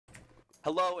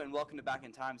Hello and welcome to Back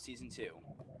in Time Season 2.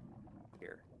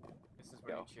 Here. This is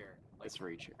where you cheer. Like, It's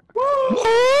where you cheer.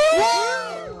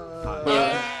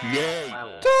 Yay!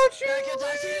 Don't you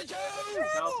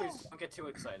No, please don't get too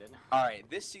excited. Alright,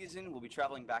 this season we'll be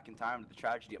traveling back in time to the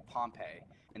tragedy of Pompeii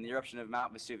and the eruption of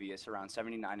Mount Vesuvius around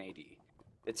 79 AD.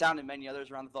 The town and many others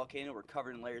around the volcano were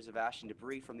covered in layers of ash and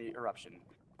debris from the eruption,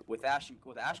 with ash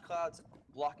clouds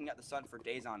blocking out the sun for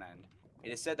days on end.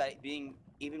 It is said that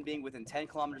even being within 10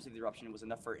 kilometers of the eruption was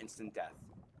enough for instant death.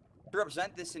 To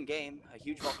represent this in-game, a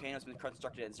huge volcano has been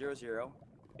constructed at 00.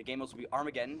 The game will be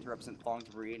Armageddon to represent the falling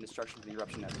debris and destruction from the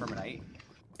eruption at Permanight,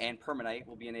 and Permanite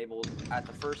will be enabled at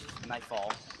the first nightfall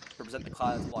to represent the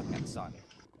clouds blocking out the sun.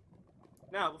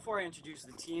 Now, before I introduce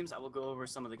the teams, I will go over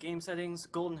some of the game settings.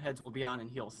 Golden heads will be on and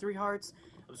heal 3 hearts.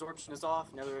 Absorption is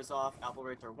off, nether is off, apple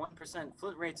rates are 1%,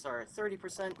 flint rates are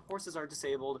 30%, horses are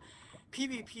disabled.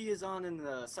 PvP is on in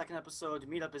the second episode,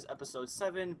 Meetup is episode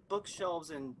 7,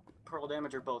 bookshelves and pearl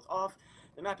damage are both off.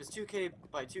 The map is 2K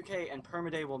by 2K and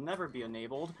Permaday will never be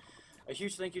enabled. A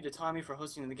huge thank you to Tommy for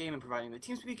hosting the game and providing the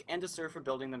TeamSpeak, and to Sir for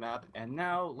building the map. And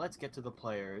now, let's get to the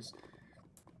players.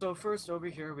 So first over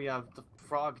here we have the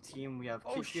Frog team, we have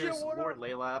Pierce, Lord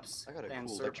Laylaps, I got a and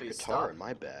cool Sir electric Please guitar Stop. in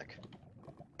my back.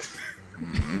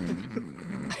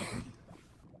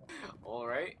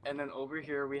 Alright, and then over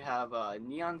here we have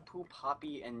Neon Poop,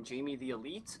 Hoppy, and Jamie the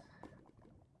Elite.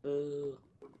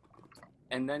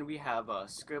 And then we have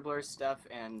Scribbler, Steph,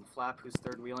 and Flap, who's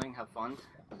third wheeling. Have fun.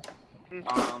 We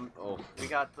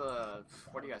got the,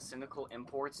 what do you got, Cynical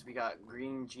Imports. We got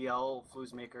Green GL,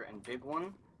 Floozemaker, and Big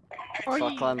One. Fuck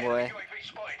Lenboy.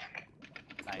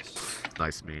 Nice.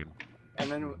 Nice meme. And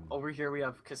then over here we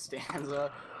have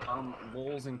Costanza,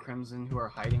 Wolves, and Crimson, who are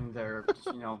hiding their,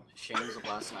 shames of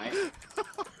last night.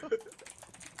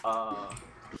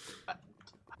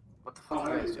 What the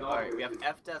fuck? Alright, we have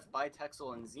F-Death,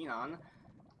 Bitexel, and Xenon.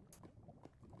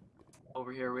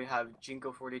 Over here we have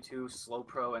Jinko42, Slow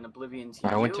Pro, and Oblivion TU.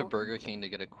 I went to Burger King to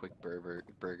get a quick burger,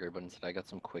 but instead I got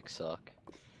some quick suck.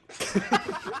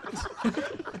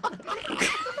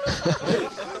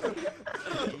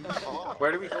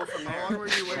 Where do we go from there?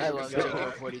 I love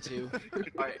Jinko42.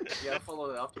 Alright, you gotta follow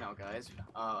it up now, guys.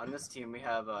 On this team we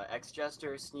have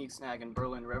X-Jester, Sneak Snag, and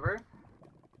Berlin River.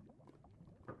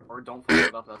 Or don't follow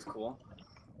it up, that's cool.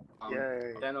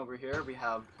 Then over here we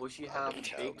have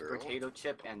BushieHalf, Baked Potato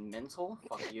Chip, and Mental.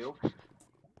 Fuck you.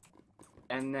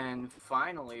 And then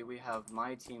finally we have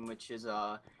my team, which is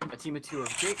a team of 2 of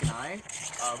Jake and I.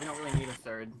 We don't really need a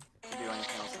third to do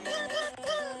anything else.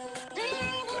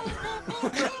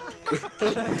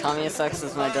 Tommy Sucks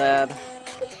is my dad.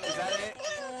 Is that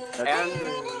it? And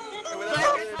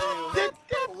Let's get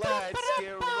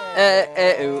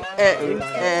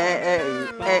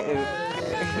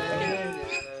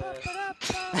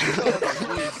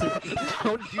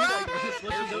Don't do that.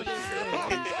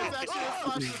 It's actually a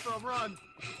flash from run.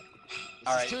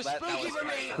 Alright, that was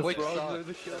great. Quick suck.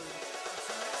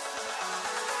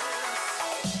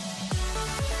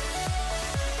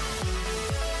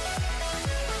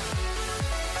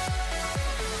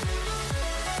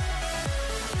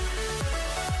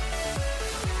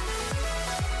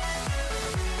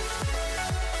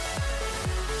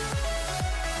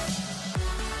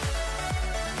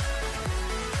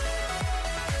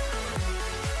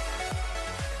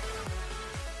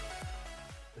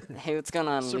 Hey, what's going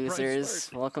on, Surprise losers?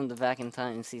 start. Welcome to Back in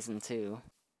Time Season 2.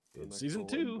 It's Season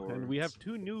 2, and we have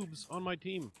 2 noobs on my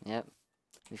team. Yep.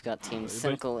 We've got Team Everybody-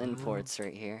 Cynical Imports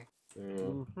right here.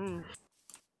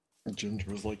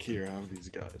 Ginger was like, here, I have these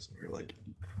guys. And we're like,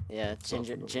 Yeah,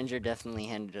 Ginger definitely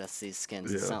handed us these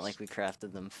skins. It's not Yes. like we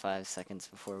crafted them 5 seconds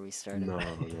before we started. no.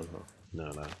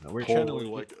 No. We're Holy,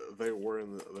 channeling like, they were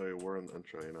in the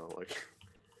intro, you know, like.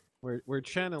 we're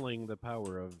channeling the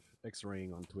power of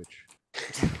X-raying on Twitch.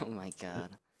 Oh my god.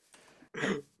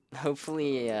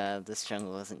 Hopefully, this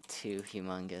jungle isn't too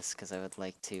humongous, because I would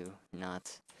like to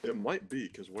not... It might be,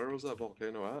 because where was that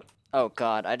volcano at? Oh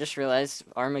god, I just realized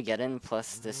Armageddon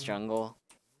plus this jungle.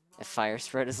 If fire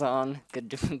spread is on,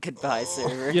 goodbye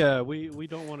server. Yeah, we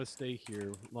don't want to stay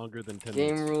here longer than 10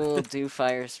 Game minutes. rule, do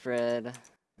fire spread.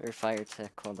 Or fire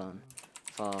tech, hold on.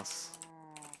 False.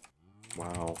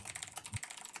 Wow.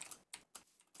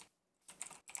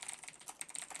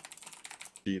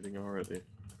 Teething already.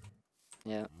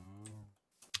 Yeah.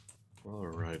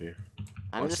 Alrighty.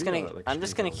 I'm I just see gonna that, like, I'm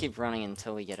just Extreme gonna Hills. keep running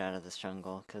until we get out of this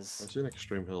jungle, I cause see an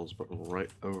Extreme Hills, but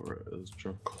right over it is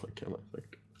jungle again, I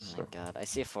think. oh my god, I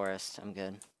see a forest, I'm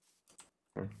good.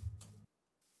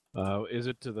 Is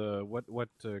it to the what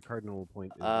cardinal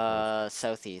point? Is the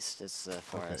Southeast is the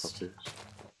forest.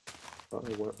 Oh, I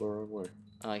went the wrong way.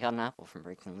 Oh, I got an apple from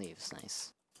breaking leaves,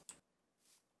 nice.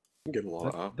 You get a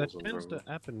lot of That apples tends to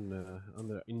happen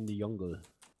in the jungle.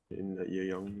 in the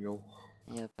jungle.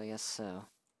 Yep, I guess so.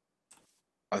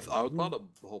 I thought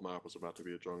the whole map was about to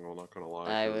be a jungle, not gonna lie.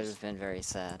 I would 'cause- have been very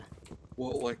sad.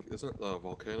 Well, like, isn't the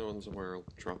volcano in somewhere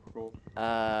tropical?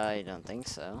 I don't think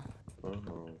so. Oh,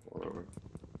 whatever.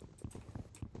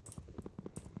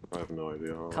 I have no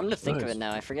idea. Come to think of Nice. it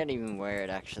now, I forget even where it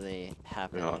actually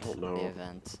happened, Yeah, I don't know. the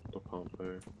event. The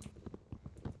Pompeii.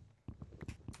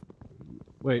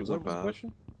 Wait, Was what that was the bad?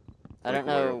 question? I don't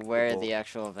Like know where where people- the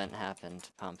actual event happened,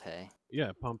 Pompeii.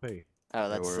 Yeah, Pompeii. Oh,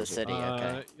 that's where the is it? city,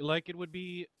 okay. Like it would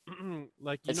be,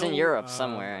 like you It's know, in Europe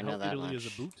somewhere, I know how that Italy is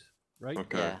much. a boot, right?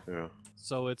 Okay, yeah.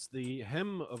 So it's the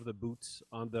hem of the boot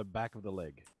on the back of the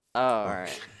leg. Oh,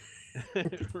 alright.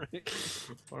 Right?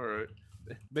 Alright.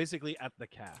 Basically at the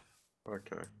calf.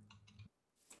 Okay.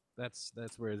 That's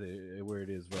where it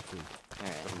is roughly.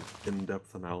 Alright,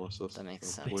 In-depth analysis. that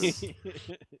makes Oh, sense. please.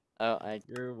 Oh, I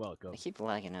You're welcome. keep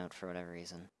lagging out for whatever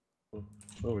reason.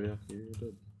 Oh yeah, you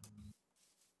did.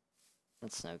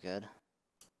 That's no good.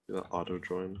 Yeah, auto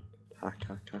join. Hack,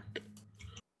 hack, hack.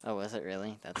 Oh, was it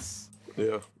really? That's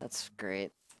Yeah,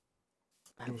 great.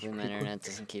 was Hopefully my pretty internet quick.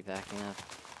 doesn't keep acting up.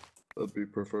 that'd be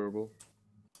preferable.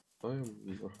 I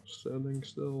am standing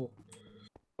still.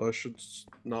 I should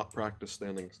not practice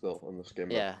standing still in this game.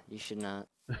 Yeah, you should not.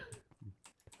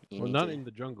 You Well, need not to- in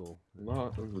the jungle.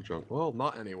 Not in the jungle. Well,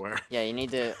 not anywhere. Yeah, you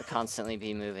need to constantly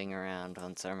be moving around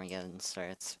once Armageddon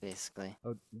starts, basically.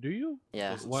 Oh, do you?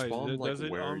 Yeah. Does it Why? spawn, like, Does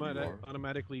it where you are?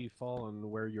 automatically fall on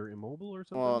where you're immobile or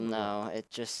something? Well, or what? no, it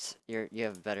just you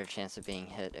have a better chance of being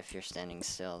hit if you're standing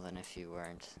still than if you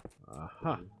weren't.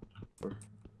 Aha.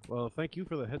 Well, thank you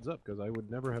for the heads up, because I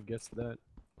would never have guessed that.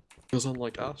 Because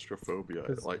unlike astrophobia,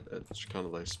 'Cause- like it's kind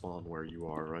of they spawn where you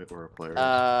are, right? Where a player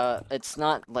is. It's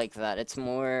not like that. It's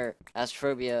more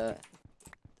astrophobia.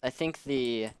 I think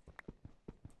the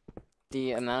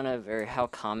amount of or how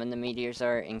common the meteors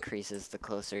are increases the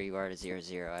closer you are to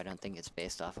 0-0. I don't think it's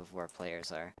based off of where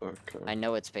players are. Okay. I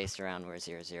know it's based around where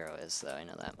 0-0 is, though. I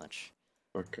know that much.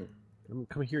 Okay.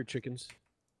 Come here, chickens.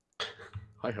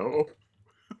 I hope.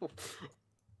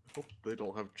 Hope they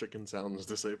don't have chicken sounds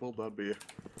disabled. That'd be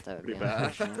That would pretty be bad.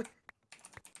 unfortunate.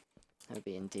 That would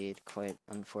be indeed quite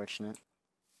unfortunate.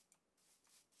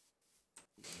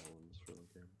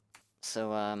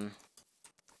 So,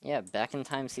 yeah, Back in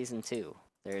Time Season 2.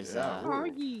 There's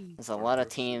a lot of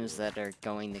teams that are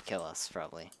going to kill us,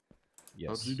 probably. How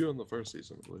Yes. did you do in the first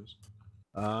season, please?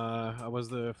 I was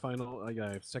the final. I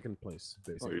got second place, Oh,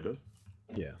 basically. you did?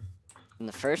 Yeah. In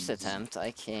the first attempt,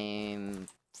 I came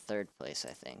 3rd place,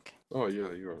 I think. Oh,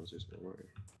 yeah, you were on season 1, weren't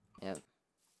you? Yep.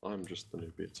 I'm just the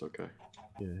newbie, it's okay.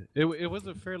 Yeah. It was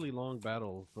a fairly long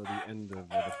battle for the end of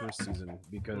the first season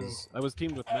because I was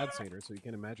teamed with Mad Satyr, so you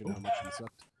can imagine how much he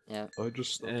sucked. Yeah. I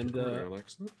just stopped And, recording on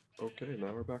accident. Okay,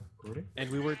 now we're back recording. And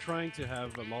we were trying to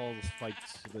have Lols fight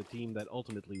the team that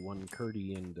ultimately won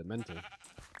Curdy and Mental,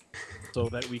 so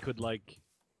that we could like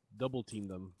double team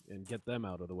them and get them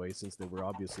out of the way since they were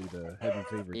obviously the heavy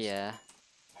favorites. Yeah,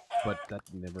 But that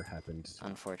never happened.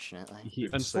 unfortunately.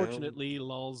 If Unfortunately,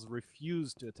 Lols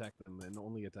refused to attack them and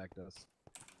only attacked us.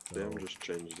 Sam So, just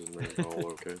changed his name to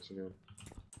All Okays again.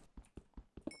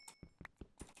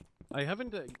 I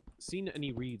haven't seen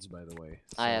any reeds, by the way.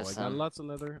 So I have got some. lots of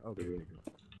leather. Okay. Yeah. Okay,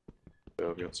 good. Yeah,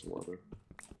 I've got some leather.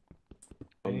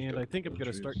 And I think I'm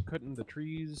gonna start cutting the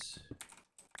trees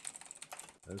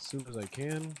as soon as I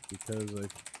can because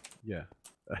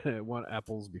I want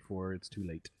apples before it's too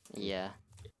late. Yeah.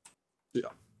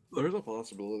 There's a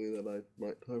possibility that I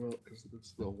might time out because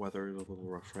the weather is a little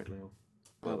rough right now.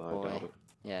 But Oh, I boy. doubt it.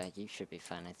 Yeah, you should be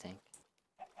fine, I think.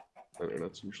 I mean,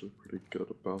 that's usually pretty good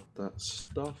about that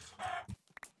stuff.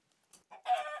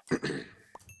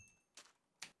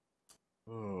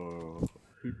 Oh,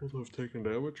 people have taken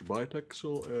damage.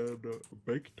 Bitexel and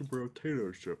baked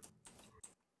potato chip.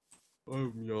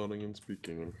 I'm yawning and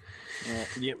speaking. Yeah,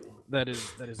 Yep, that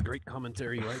is great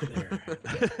commentary right there.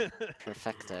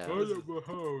 perfecto.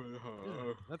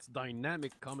 That's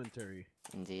dynamic commentary.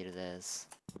 Indeed it is.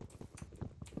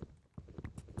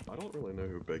 I don't really know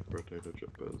who baked potato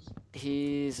chip is.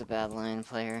 He's a Badline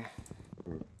player.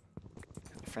 Hmm.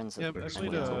 Friends Yeah, of I That's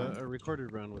played fine. a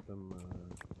recorded round with them.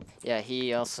 Yeah,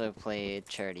 he also played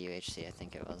Charity UHC, I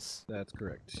think it was. That's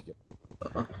correct.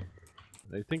 Yep.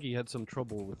 I think he had some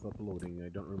trouble with uploading. I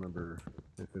don't remember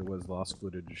if it was lost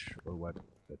footage or what.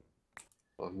 But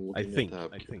I'm looking I think.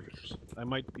 at tab keepers. I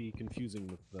might be confusing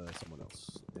with someone else,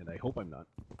 and I hope I'm not.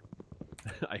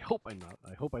 I hope I'm not.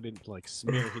 I hope I didn't like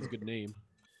smear his good name.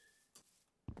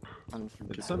 But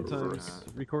Unfortunately sometimes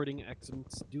not. recording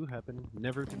accidents do happen.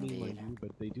 Never to me, mind Indeed. you,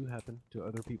 but they do happen to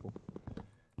other people.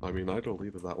 I mean, I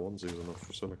deleted that one season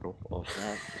of Cynical. Oh.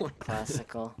 Yeah,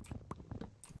 classical.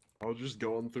 I was just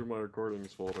going through my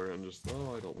recordings folder and just,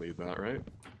 oh, I don't need that, right?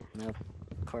 Nope,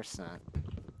 of course not.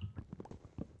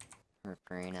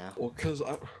 Ripperino. Well, cause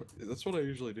that's what I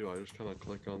usually do. I just kind of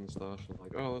click on stuff and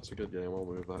like, oh, that's a good game. I'll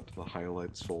move that to the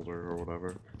highlights folder or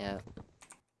whatever. Yeah.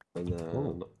 And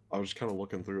then I was kind of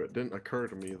looking through it. It didn't occur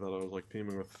to me that I was like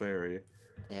teaming with Fairy.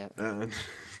 Yeah. And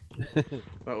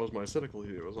that was my cynical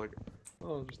view. It was like,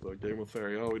 oh, just a game with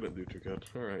Fairy. Oh, we didn't do too good.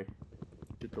 All right,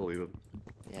 get deleted.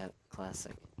 Yeah,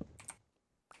 classic.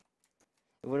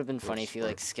 It would have been funny if you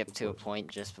like skipped to a point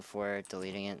just before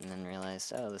deleting it and then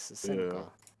realized, oh, this is cynical. Yeah.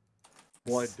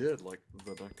 Well, I did like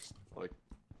the next like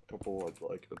couple of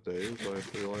like days.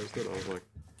 I realized it. I was like,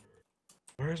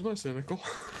 where's my cynical?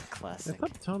 Classic. I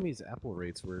thought Tommy's apple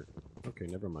rates were... Okay,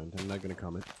 never mind. I'm not gonna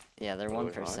comment. Yeah, they're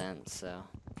Really 1%, so...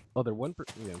 Oh, they're 1%?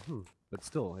 Yeah, But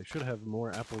still, I should have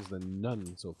more apples than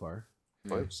none so far.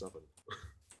 I have 7.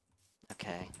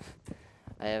 Okay.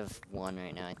 I have 1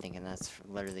 right now, I think, and that's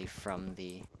literally from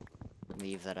the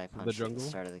leave that I punched at the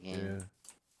start of the game. Yeah.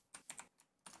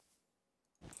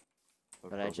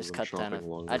 But I just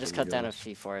cut down a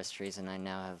few forest trees, and I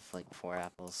now have like 4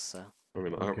 apples, so... I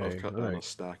mean, Okay, I've cut down a alright.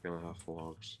 stack and a half of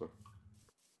logs, so...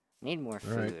 Need more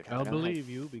food. Alright, I I'll don't believe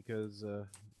you because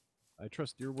I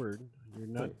trust your word.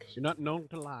 Thanks. You're not known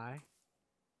to lie.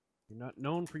 You're not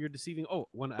known for your deceiving... Oh,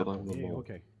 1 But apple. I'm the Yeah, mole.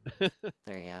 okay.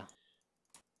 There you go.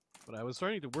 But I was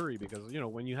starting to worry because, you know,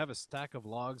 when you have a stack of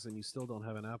logs and you still don't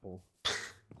have an apple.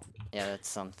 Yeah, that's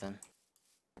something.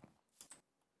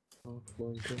 Oh,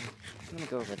 I'm gonna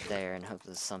go over there and hope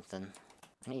there's something.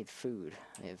 I need food.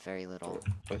 I have very little.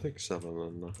 I think 7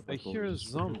 and... I hear a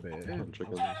zombie. And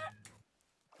chickens.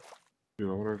 Dude,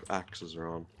 I wonder if axes are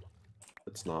on.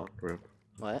 It's not, Rip.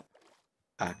 What?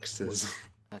 Axes.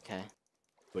 Okay.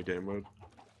 The game mode.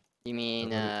 You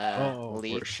mean, Oh, Where it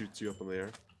leap? shoots you up in the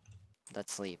air.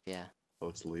 That's leap, yeah. Oh,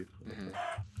 it's leap.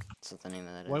 That's what the name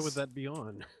of that is. Why would that be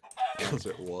on? Because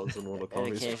it was in one of It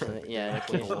Tommy's occasionally, friends. yeah, it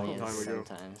A long occasionally time is ago.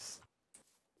 sometimes.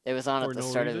 It was on For at the no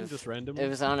start reason, of... just randomly? It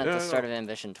was on at Yeah, the I start know. of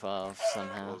Ambition 12,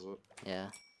 somehow. Was it?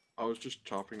 Yeah. I was just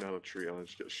chopping down a tree and I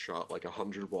just get shot like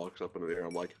 100 blocks up into the air.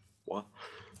 I'm like, what?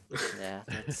 Yeah,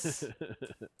 that's And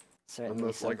certainly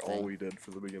that's like all something. we did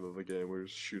for the beginning of the game. We were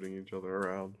just shooting each other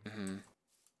around.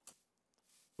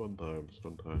 Fun times,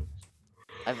 fun times.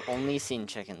 I've only seen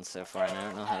chickens so far, and I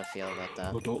don't know how to feel about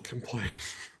that. Adult complaint.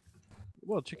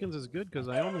 Well, chickens is good because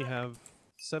I only have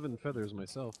 7 feathers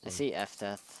myself. I So. see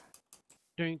F-Death.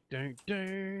 Ding, ding,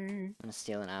 ding. I'm gonna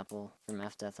steal an apple from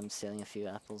F-Death. I'm stealing a few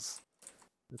apples.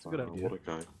 That's a good idea. What a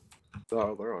guy.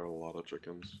 Oh, there are a lot of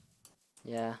chickens.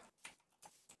 Yeah.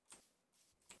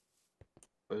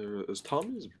 Is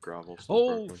Tommy's gravel still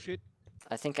Oh, broken? shit.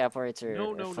 I think apple rates are,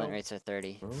 No, or no, flint no. rates are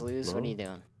 30. No, Flues, what are no. you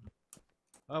doing?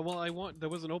 Well, there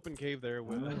was an open cave there,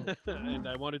 and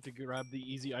I wanted to grab the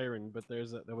easy iron, but there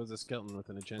was a skeleton with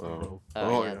an enchanted bow.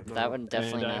 Oh, yeah, no. that would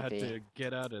definitely and I not had be. to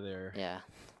get out of there. Yeah,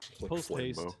 It's like Post flame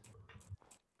haste. bow.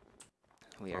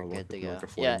 we are I good like to it go. like a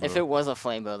flame Yeah, if bow. it was a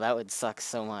flame bow, that would suck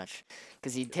so much.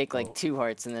 Because you'd take like Oh. 2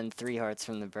 hearts and then 3 hearts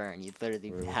from the burn. You'd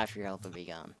literally, Really? half your health would be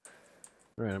gone.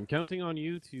 Alright, I'm counting on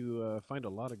you to find a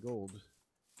lot of gold.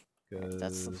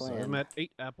 That's the 'Cause plan. I'm at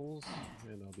 8 apples,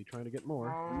 and I'll be trying to get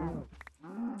more.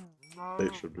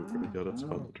 8 should be pretty good. It's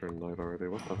about to turn night already.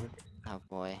 What the heck? Oh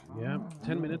boy. Yeah,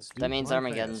 10 minutes. do That means fly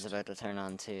Armageddon's fast. about to turn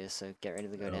on too, so get ready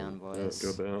to go down, Yeah, boys.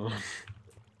 go down.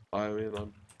 I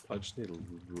mean, I just need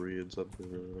reeds. That's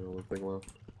the only thing left.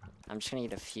 I'm just gonna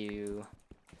eat a few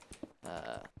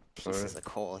pieces Alright. of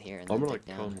coal here and I'm then gonna dig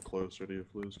like down. come closer to you,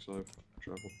 Flues, because I've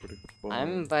traveled pretty far.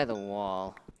 I'm by the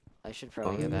wall. I should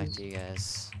probably go back Um, to you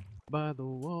guys. By the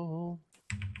wall.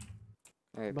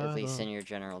 Or by at least the in your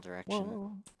general direction.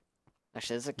 wall.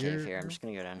 Actually, there's a cave Here. here. I'm just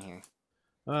gonna go down here.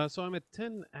 So I'm at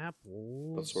 10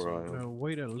 apples. That's where so I I'm am. gonna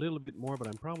wait a little bit more, but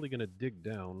I'm probably gonna dig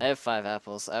down. I have 5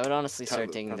 apples. I would honestly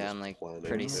start Kinda- digging kinda down like planning,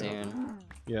 pretty yeah. soon.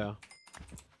 Yeah.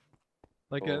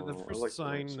 Like Oh, the I first like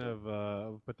sign limestone.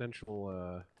 of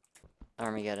potential,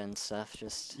 Armageddon stuff,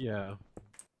 just yeah.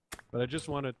 But I just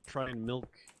want to try and milk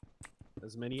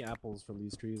as many apples from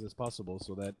these trees as possible,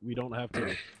 so that we don't have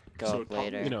to. go so up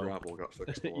later. Tommy's You know. gravel got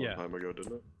fixed a long Yeah. time ago,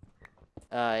 didn't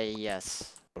it?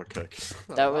 Yes. Okay.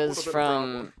 That would've was been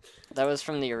a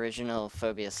from the original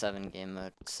Phobia 7 game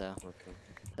mode, so problem. Okay.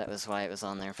 that was why it was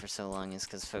on there for so long, is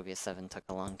because Phobia 7 took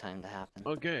a long time to happen.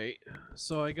 Okay,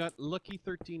 so I got lucky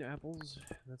 13 apples.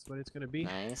 That's what it's gonna be.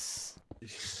 Nice.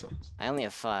 Jesus. I only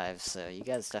have 5, so you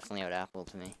guys definitely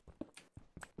out-appled me.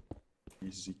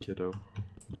 Easy, kiddo.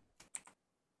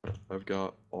 I've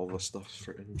got all the stuff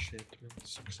for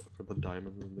enchantments except for the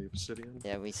diamond and the obsidian.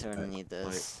 Yeah, we sort of need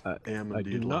this. I am I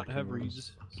indeed do not lacking have those.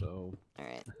 reeds, so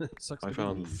Alright, sucks. I to be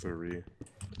found me. 3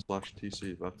 /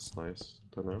 TC. That's nice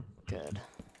to know. good.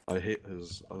 I hate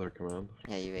his other command.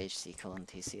 Yeah, UHC :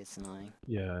 TC, it's annoying.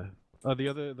 Yeah.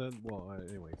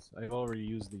 Anyways, I've already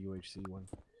used the UHC one.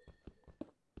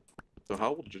 So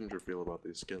how will Ginger feel about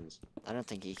these skins? I don't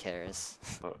think he cares.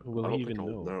 Will I he don't even think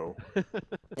I'll know?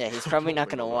 Yeah, he's probably not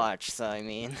gonna Probably not. watch, so I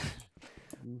mean,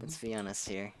 let's be honest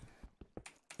here.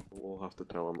 We'll have to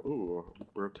tell him, ooh,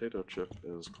 rotato chip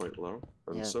is quite low,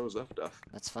 and Yeah. so is F-Death.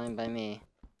 That's fine by me.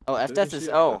 Oh, Didn't F-Death you is.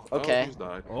 see Oh, F-Death? okay. he's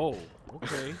died. Oh,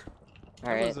 okay. That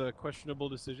Alright, was a questionable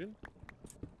decision.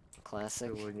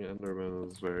 classic. Killing Enderman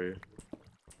is very...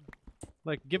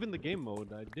 Like, given the game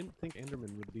mode, I didn't think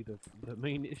Enderman would be the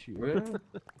main issue.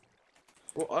 Yeah.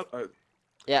 Well,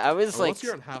 Yeah, I was like, unless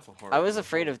you're on half a heart. I was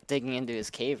afraid of digging into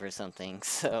his cave or something,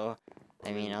 so,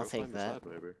 I mean, I'll go take find his that. head,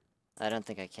 maybe. I don't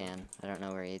think I can. I don't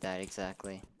know where he died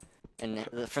exactly. And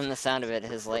from the sound of it,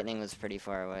 his lightning was pretty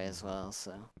far away as well,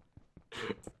 so.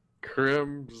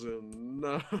 Crimson,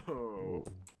 no!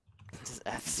 Just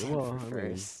F Well, I mean,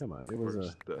 first. come on, it was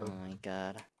First Oh death. my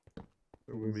god.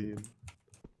 I mean,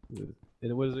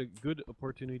 it was a good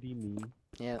opportunity.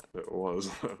 Yep, it was.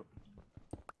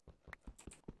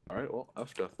 Alright, well,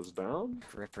 F-Death is down.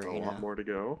 A lot Ripperino. more to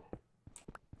go.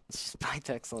 It's just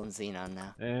Bitexel and Xenon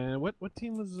now. And what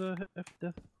team was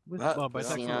F-Death with? That, Oh,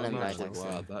 Bitexel. Xenon and I'm actually Bitexel.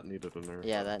 glad that needed a nerf.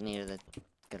 Yeah, that needed a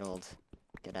good old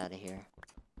get out of here.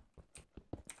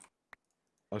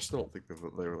 I still don't think that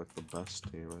they were like the best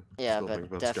team. I Yeah, still think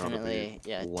but that's gotta be definitely,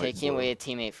 yeah, light taking blue. away a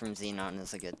teammate from Xenon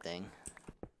is a good thing.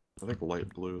 I think light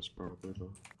blue is probably the...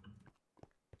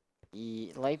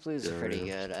 Light blue's Yeah, pretty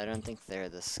yeah. good. I don't think they're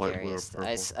the Light blue or scariest. purple.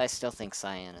 I still think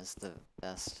cyan is the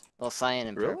best. Well, cyan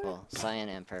and Really? purple. Cyan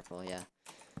and purple, yeah.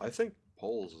 I think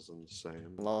Poles is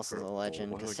insane. Lulz is a Purple,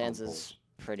 legend. why do they call Costanza's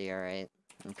pretty alright.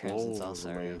 And Crimson's Poles also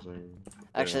is alright. amazing.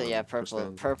 Actually, yeah,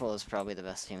 Costanza. purple is probably the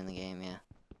best team in the game, yeah.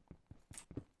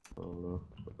 I don't know.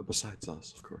 Besides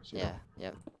us, of course. Yeah,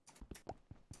 yep.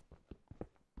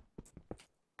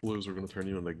 Blues are gonna turn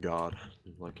you into God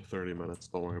in like 30 minutes.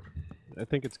 Don't worry. I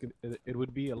think it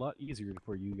would be a lot easier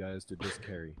for you guys to just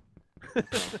carry.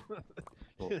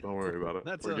 Don't worry about it.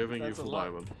 That's We're a- giving you that's a full lot.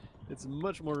 diamond. It's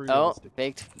much more Oh, realistic.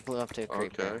 Baked blew up to a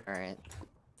creeper. Okay. Alright.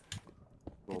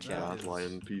 Little job. bad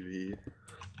lion PV.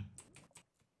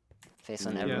 Face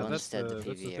on Yeah, Yeah, everyone's that's dead to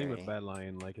the PvE thing with already. Bad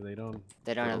Lion. Like they don't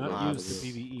They don't they're have not mobs. used to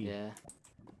PVE. Yeah.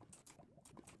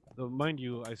 Though, mind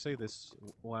you, I say this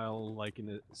while like in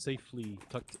a safely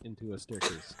tucked into a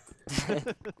staircase.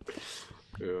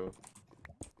 Yeah.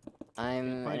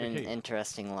 I'm Find a in an cave.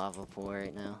 interesting lava pool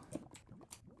right now.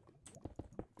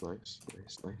 Nice,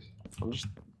 nice, nice. I'm just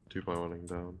 2x1ing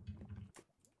down.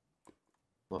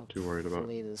 Not too worried about.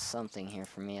 Hopefully there's something here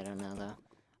for me, I don't know though.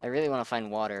 I really want to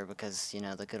find water because, you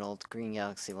know, the good old green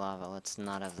galaxy lava, let's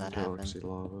not have that happen. Galaxy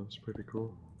lava is pretty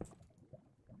cool.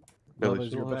 Well, at there's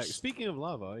least we your don't back. have Speaking of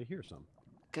lava, I hear some.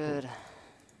 Good,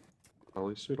 At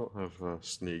least we don't have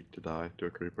Sneak to die to a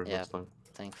creeper Yeah. this time.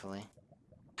 thankfully.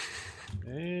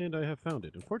 And I have found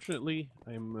it. Unfortunately,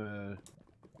 I'm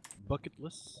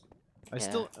bucketless. I Yeah.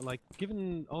 still, like,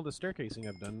 given all the staircasing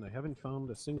I've done, I haven't found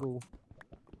a single...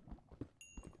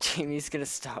 Jamie's gonna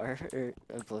starve, or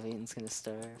Oblivion's gonna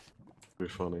starve. Be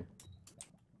funny.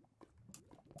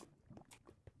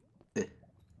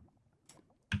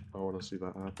 I want to see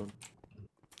that happen.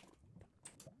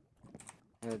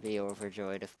 I would be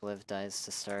overjoyed if Bliv dies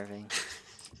to starving.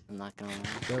 I'm not gonna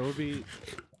lie. That would be,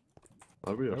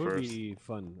 That'd be a that would first. be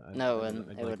fun. No, I'd and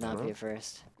like it would that. not be that. a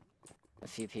first. A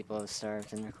few people have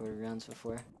starved in recorded rounds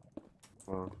before.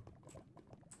 Wow.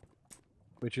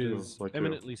 Which Yeah, is like,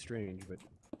 eminently strange, but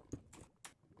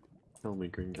Tell me,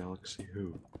 Green Galaxy,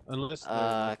 who? unless they're,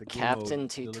 like, the game Captain mode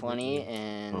 220 deliberately-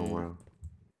 and Oh wow.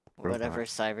 whatever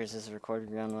Cybers' recorded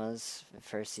run was, the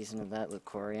first season of that,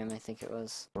 Lucorium, I think it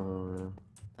was. Oh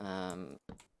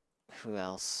Who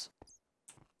else?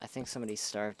 I think somebody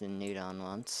starved in Nudon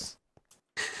once.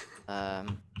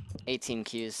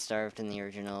 18Q's starved in the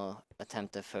original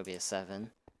attempt of Phobia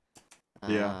 7.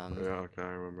 yeah. Yeah. Okay, I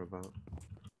remember that.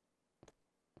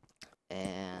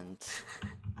 And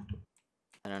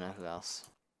I don't know who else.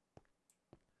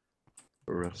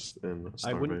 Rest in I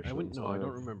starvation. wouldn't know. I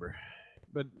don't remember.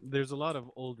 But there's a lot of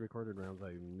old recorded rounds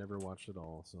I've never watched at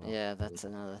all. So Yeah, that's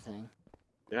another thing.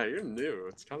 Yeah, you're new.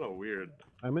 It's kind of weird.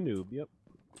 I'm a noob. Yep.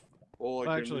 Well, like,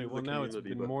 Well, you're actually, new to well the now it's community,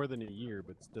 been but- more than a year,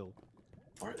 but still,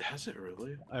 Has it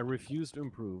really? I refuse to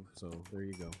improve. So there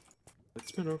you go.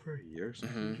 It's been over a year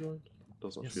since you joined.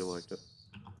 Doesn't feel like it.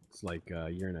 It's like a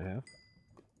year and a half.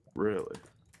 Really?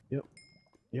 Yep.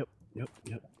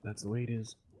 That's the way it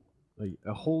is.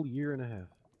 A whole year and a half.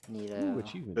 Neato. Ooh,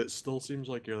 achievement. It still seems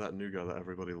like you're that new guy that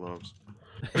everybody loves.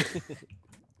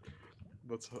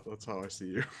 That's how I see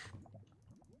you.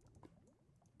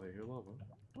 Like, you love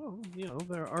it. Well, you know,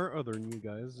 there are other new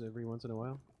guys every once in a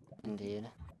while. Indeed.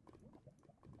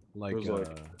 Like, It was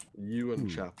you and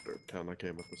Chapter kind of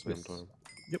came at the same Yes. time.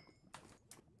 Yep.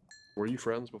 Were you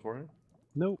friends beforehand?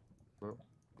 Nope. No.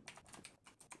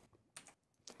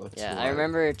 That's Yeah, why I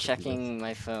remember checking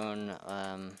my phone,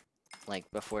 like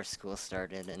before school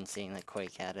started and seeing that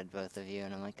Quake added both of you,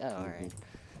 and I'm like, oh, alright.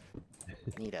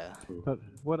 Neato.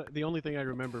 But the only thing I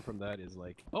remember from that is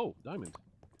like, oh, diamond.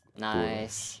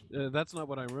 Nice. That's not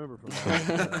what I remember from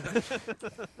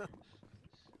that.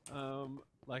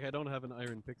 Like I don't have an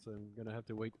iron pick, so I'm gonna have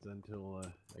to wait until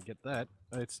I get that.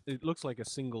 It looks like a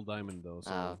single diamond though,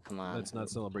 so Oh, come on. let's not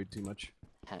celebrate too much.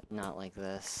 Not like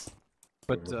this.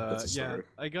 But That's a yeah, story.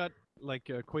 I got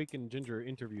like Quake and Ginger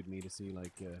interviewed me to see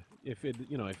like if it,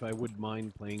 you know, if I would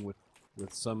mind playing with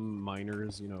some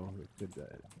minors, you know,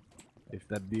 if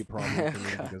that'd be a problem for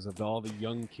me because of all the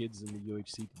young kids in the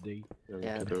UHC today.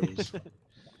 Yeah.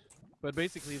 But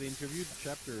basically, they interviewed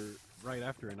Chapter right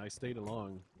after, and I stayed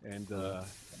along. And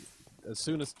as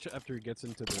soon as Chapter gets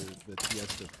into the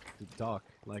TS to talk,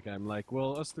 like I'm like,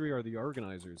 well, us three are the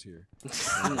organizers here.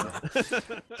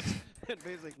 And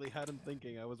basically had him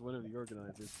thinking I was one of the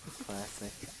organizers.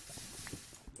 Classic.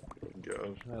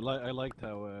 God. I liked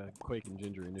how Quake and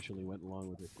Ginger initially went along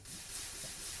with it.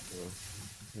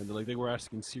 And like they were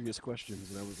asking serious questions,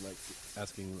 and I was like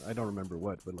asking, I don't remember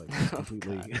what, but like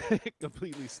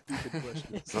completely stupid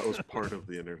questions. That was part of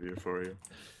the interview for you.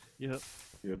 Yep.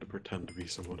 You had to pretend to be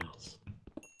someone else.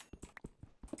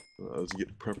 That was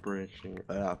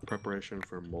preparation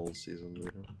for mole season. You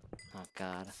know? Oh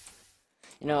god.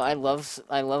 You know, I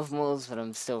love moles, but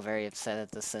I'm still very upset at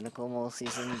the cynical mole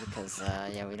season because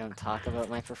yeah, we don't talk about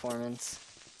my performance.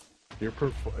 It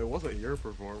wasn't your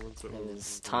performance. It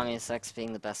was Tommy SX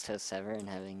being the best host ever and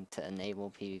having to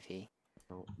enable PvP.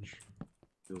 Ouch.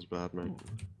 Feels bad, man.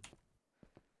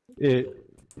 It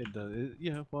does.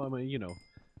 Yeah. Well, I mean, you know,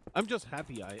 I'm just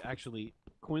happy I actually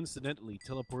coincidentally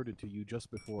teleported to you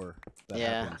just before that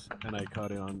happens, and I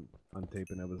caught it on tape,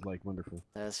 and I was like, wonderful.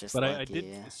 That was just But lucky, I did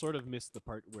yeah. sort of miss the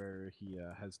part where he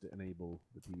has to enable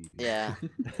the PvP. Yeah.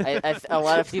 A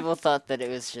lot of people thought that it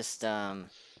was just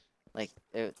like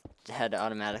it had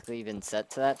automatically been set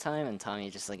to that time, and Tommy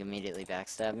just like immediately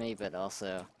backstabbed me. But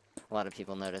also, a lot of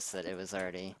people noticed that it was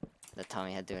already that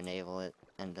Tommy had to enable it,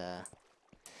 and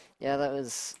yeah, that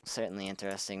was certainly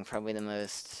interesting. Probably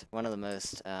one of the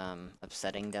most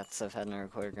upsetting deaths I've had in a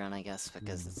recorded run, I guess,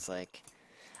 because it's like,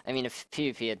 I mean, if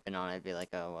PvP had been on, I'd be like,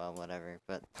 oh well, whatever.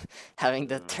 But having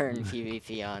to turn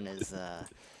PvP on is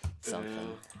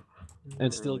something.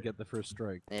 And still get the first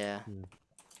strike. Yeah.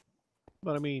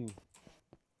 But I mean,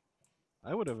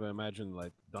 I would have imagined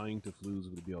like dying to flues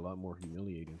would be a lot more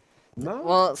humiliating. No.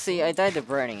 Well, see, I died to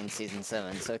burning in Season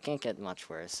 7, so it can't get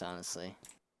much worse, honestly.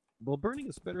 Well, burning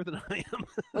is better than I am.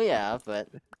 Well, yeah, but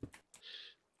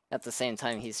at the same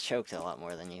time, he's choked a lot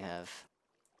more than you have.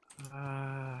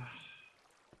 I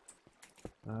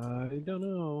don't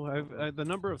know. The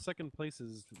number of second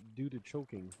places due to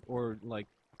choking, or like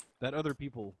that other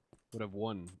people would have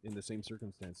won in the same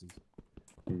circumstances.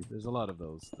 There's a lot of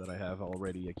those that I have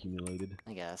already accumulated.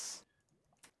 I guess.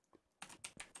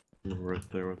 I'm right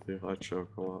there with you. I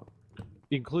choke a lot.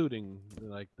 Including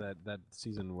like that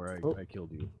season where I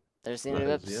killed you. There's the end of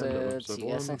episode. See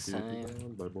you guys next time.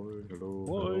 Bye bye. Hello.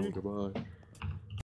 Bye. Hello. Goodbye.